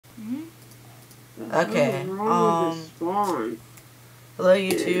Okay. Wrong with the spawn? Hello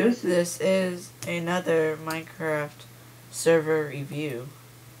YouTube. Dude, this is another Minecraft server review.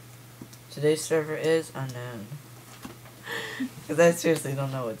 Today's server is unknown. Because I seriously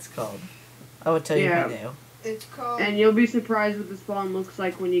don't know what it's called. I would tell you if I knew. It's called... And you'll be surprised what the spawn looks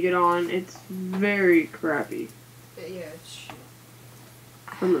like when you get on. It's very crappy. Yeah, it's shit.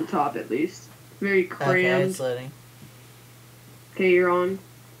 From the top, at least. Very crammed. Okay, it's loading. Okay, you're on.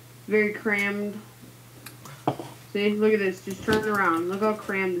 Very crammed. See, look at this. Just turn around. Look how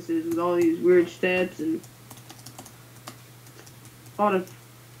crammed this is with all these weird steps and a lot of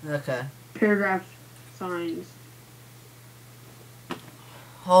paragraph signs.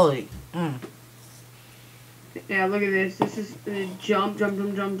 Holy. Yeah, look at this. This is jump, jump,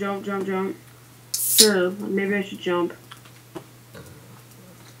 jump, jump, jump, jump, jump. Sure, maybe I should jump.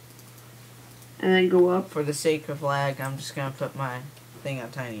 And then go up. For the sake of lag, I'm just going to put my thing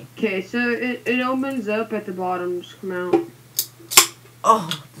on tiny. Okay, so it opens up at the bottom. Just come out.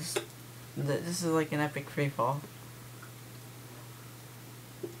 Oh, this is like an epic free fall.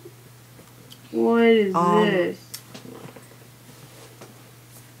 What is this?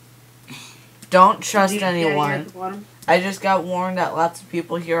 Don't trust anyone. I just got warned that lots of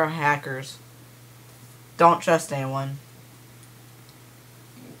people here are hackers. Don't trust anyone.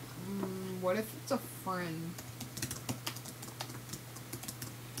 What if it's a friend?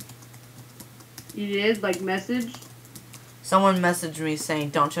 You did? Like message? Someone messaged me saying,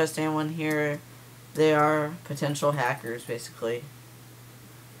 don't trust anyone here. They are potential hackers, basically.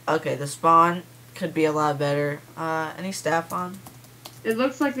 Okay, the spawn could be a lot better. Any staff on? It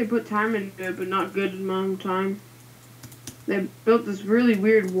looks like they put time into it, but not good amount of time. They built this really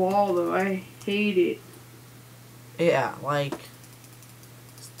weird wall, though. I hate it. Yeah, like...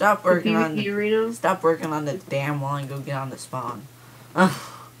 Stop working on the arena? Stop working on the damn wall and go get on the spawn. Yeah,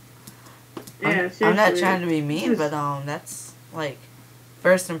 seriously. I'm not trying to be mean, but that's like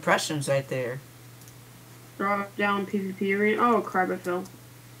first impressions right there. Drop down PvP arena. Oh crap! I fell.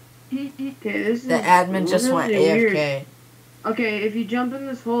 Okay, this is the admin just really went weird. AFK. Okay, if you jump in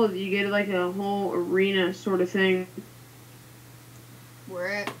this hole, you get like a whole arena sort of thing.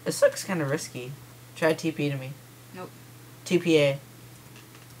 Where at? This looks kind of risky. Try TP to me. Nope. TPA.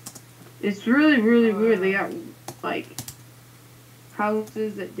 It's really, really weird. They got like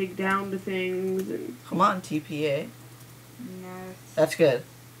houses that dig down to things and. Come on, TPA. No. That's good.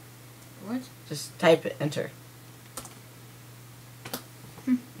 What? Just type it. Enter.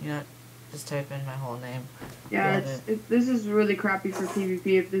 You know, just type in my whole name. Yeah, this is really crappy for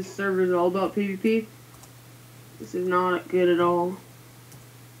PvP. If this server is all about PvP, this is not good at all.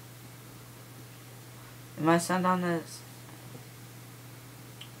 Am I sent on this?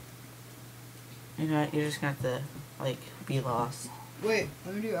 You know what, you're just gonna have to, like, be lost. Wait,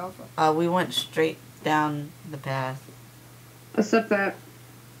 let me do alpha. We went straight down the path. Accept that.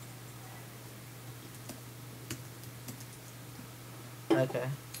 Okay.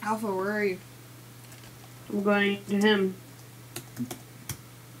 Alpha, where are you? I'm going to him.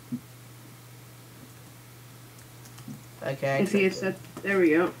 Okay, if he accepts, there we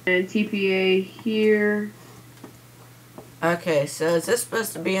go. And TPA here. Okay, so is this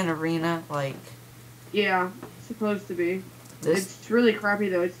supposed to be an arena? Like... Yeah, it's supposed to be. It's really crappy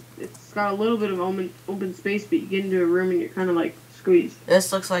though. It's got a little bit of open space, but you get into a room and you're kind of like squeezed.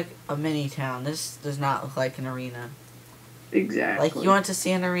 This looks like a mini town. This does not look like an arena. Exactly. Like, you want to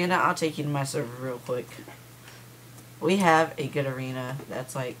see an arena? I'll take you to my server real quick. We have a good arena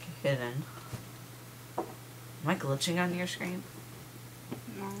that's like hidden. Am I glitching on your screen?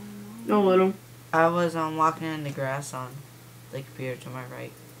 No, little. I was walking in the grass on the computer to my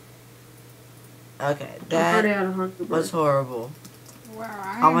right. Okay, that was horrible. Wow,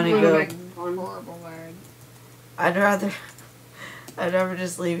 I'm gonna go. Horrible, lad. I'd rather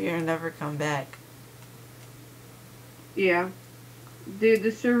just leave here and never come back. Yeah, dude,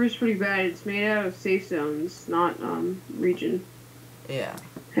 this server's pretty bad. It's made out of safe zones, not region. Yeah.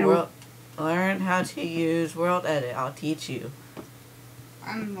 World, learn how to use World Edit. I'll teach you.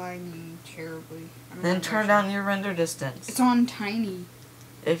 I'm lagging terribly. Then turn down your render distance. It's on tiny.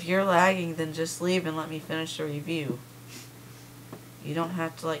 If you're lagging, then just leave and let me finish the review. You don't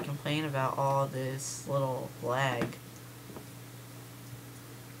have to, like, complain about all this little lag.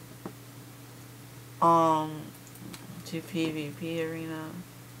 To PvP arena.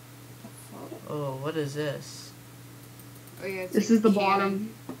 Oh, what is this? Oh yeah, it's this is the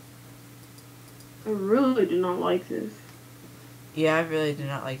bottom. I really do not like this. Yeah, I really do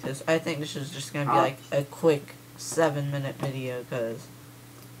not like this. I think this is just gonna be like a quick 7-minute video because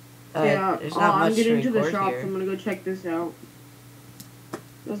yeah, there's not much I'm getting to to the record shop. here. So I'm gonna go check this out.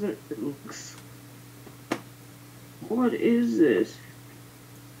 Doesn't it looks? What is this?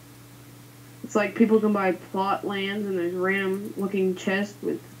 It's like people can buy plot lands and there's random looking chests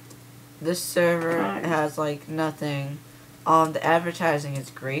with. This server Nice. has like nothing. The advertising is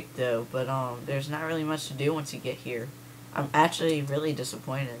great though, but there's not really much to do once you get here. I'm actually really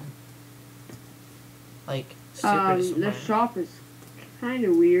disappointed. Like super disappointed. The shop is kind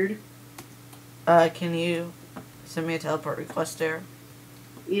of weird. Can you send me a teleport request there?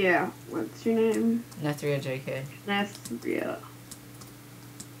 Yeah. What's your name? KnethreaJK. Knethrea.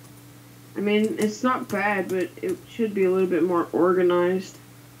 I mean, it's not bad, but it should be a little bit more organized.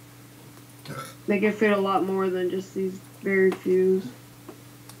 They can fit a lot more than just these very few.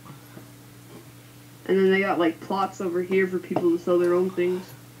 And then they got like plots over here for people to sell their own things.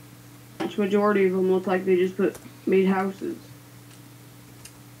 Which majority of them look like they just made houses.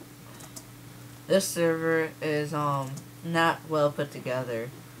 This server is not well put together.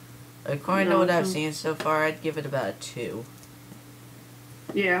 According to No, what I've so- seen so far, I'd give it about a 2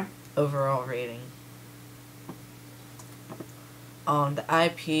 Yeah. overall rating. The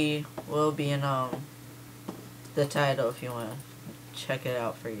IP will be in the title if you want to check it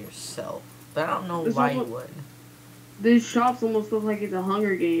out for yourself. But I don't know This why you almost- would. These shops almost look like it's a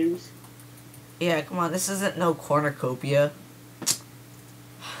Hunger Games. Yeah, come on, this isn't no cornucopia.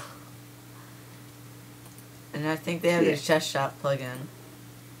 And I think they have Yeah. this chest shop plug-in.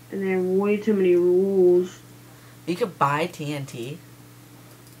 And they have way too many rules. You could buy TNT.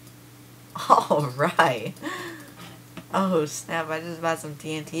 Alright. Oh snap, I just bought some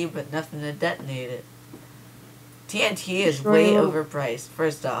TNT but nothing to detonate it. TNT is way overpriced.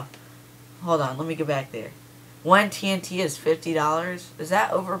 First off, hold on, let me get back there. One TNT is $50. Is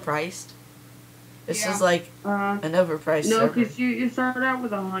that overpriced? This Yeah. is like an overpriced No, server. because you start out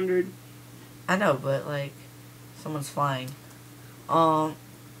with 100. I know, but like, someone's flying.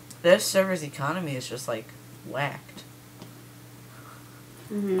 This server's economy is just like whacked.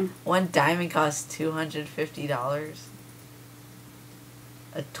 Mm-hmm. One diamond costs $250.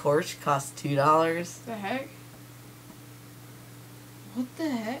 A torch costs $2. The heck? What the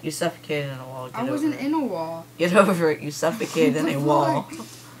heck? You suffocated in a wall. Get I over wasn't it. in a wall. Get over it. You suffocated in a What the wall. fuck?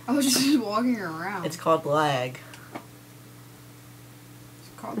 I was just walking around. It's called lag. It's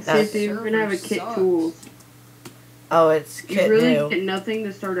called Let's That see if they even have a server kit sucks. tools. Oh, it's You kit really new. get nothing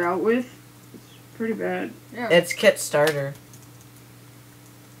to start out with. It's pretty bad. Yeah. It's kit starter.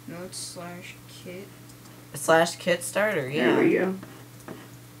 No, it's slash kit. Slash kit starter, yeah. There we go.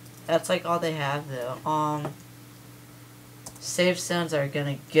 That's like all they have though. Save stones are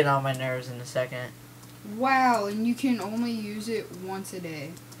gonna get on my nerves in a second. Wow, and you can only use it once a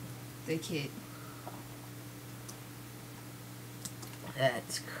day. The kit.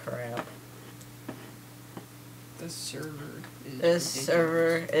 That's crap. The server is This ridiculous.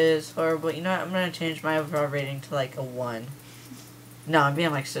 server is horrible. You know what? I'm gonna change my overall rating to like a 1. No, I'm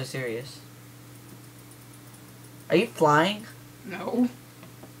being like so serious. Are you flying? No,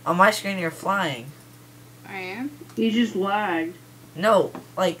 On my screen you're flying. I am. He just lagged. No,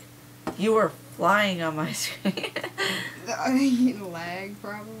 like, you were flying on my screen. Lag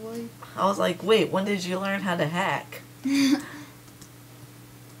probably. I was like, wait, when did you learn how to hack?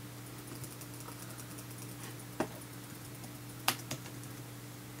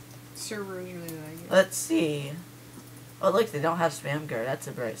 Server is really lagging. Let's see. Oh, look, they don't have spam guard. That's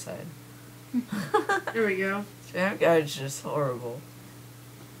a bright side. There we go. Spam guard's just horrible.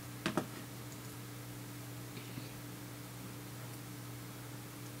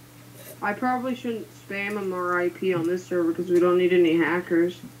 I probably shouldn't spam him our IP on this server because we don't need any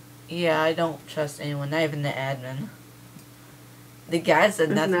hackers. Yeah, I don't trust anyone, not even the admin. The guy said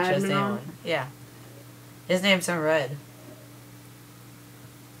There's not an to trust admin on? anyone. Yeah. His name's in red.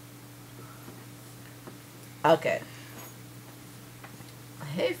 Okay.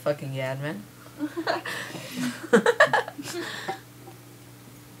 Hey, fucking admin.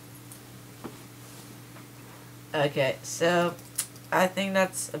 Okay, so I think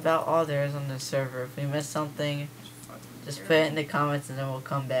that's about all there is on this server. If we missed something, just put it in the comments and then we'll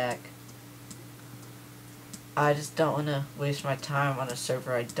come back. I just don't want to waste my time on a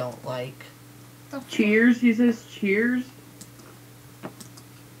server I don't like. Cheers, he says cheers.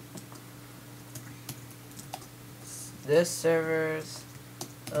 This server's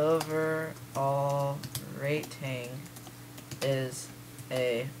overall rating is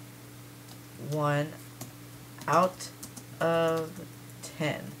a 1 out of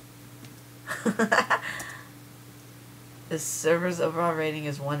 10. This server's overall rating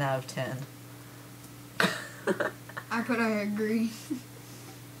is 1 out of 10. I agree.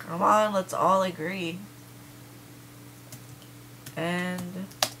 Come on, let's all agree. And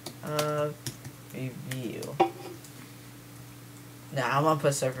Nah, I'm gonna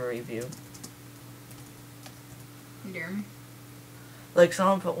put server review. You dare me? Like,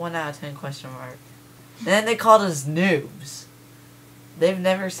 someone put 1 out of 10 question mark. And then they called us noobs. They've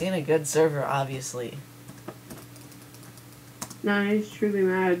never seen a good server, obviously. No, he's truly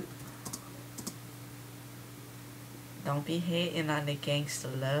mad. Don't be hating on the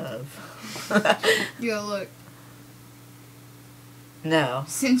gangsta love. Yo, look. No.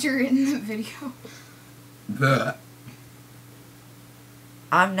 Since you're in the video.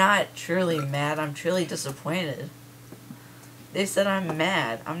 I'm not truly mad. I'm truly disappointed. They said I'm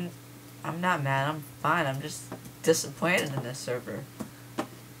mad. I'm not mad. I'm fine. I'm just disappointed in this server.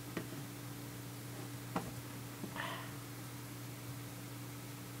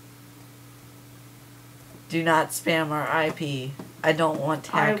 Do not spam our IP. I don't want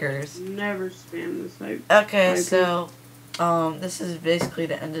hackers. I never spam this IP. Okay, so this is basically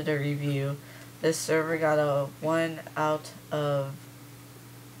the end of the review. This server got a 1 out of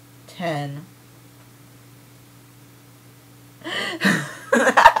 10.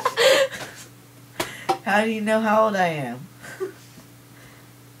 How do you know how old I am?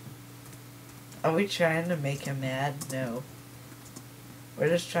 Are we trying to make him mad? No. We're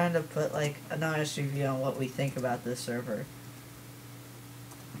just trying to put like an honest review on what we think about this server.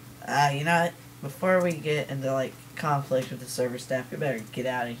 You know what? Before we get into like conflict with the server staff, we better get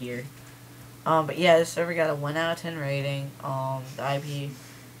out of here. But yeah, this server got a 1 out of 10 rating. The IP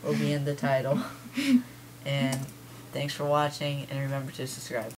will be in the title. And thanks for watching, and remember to subscribe.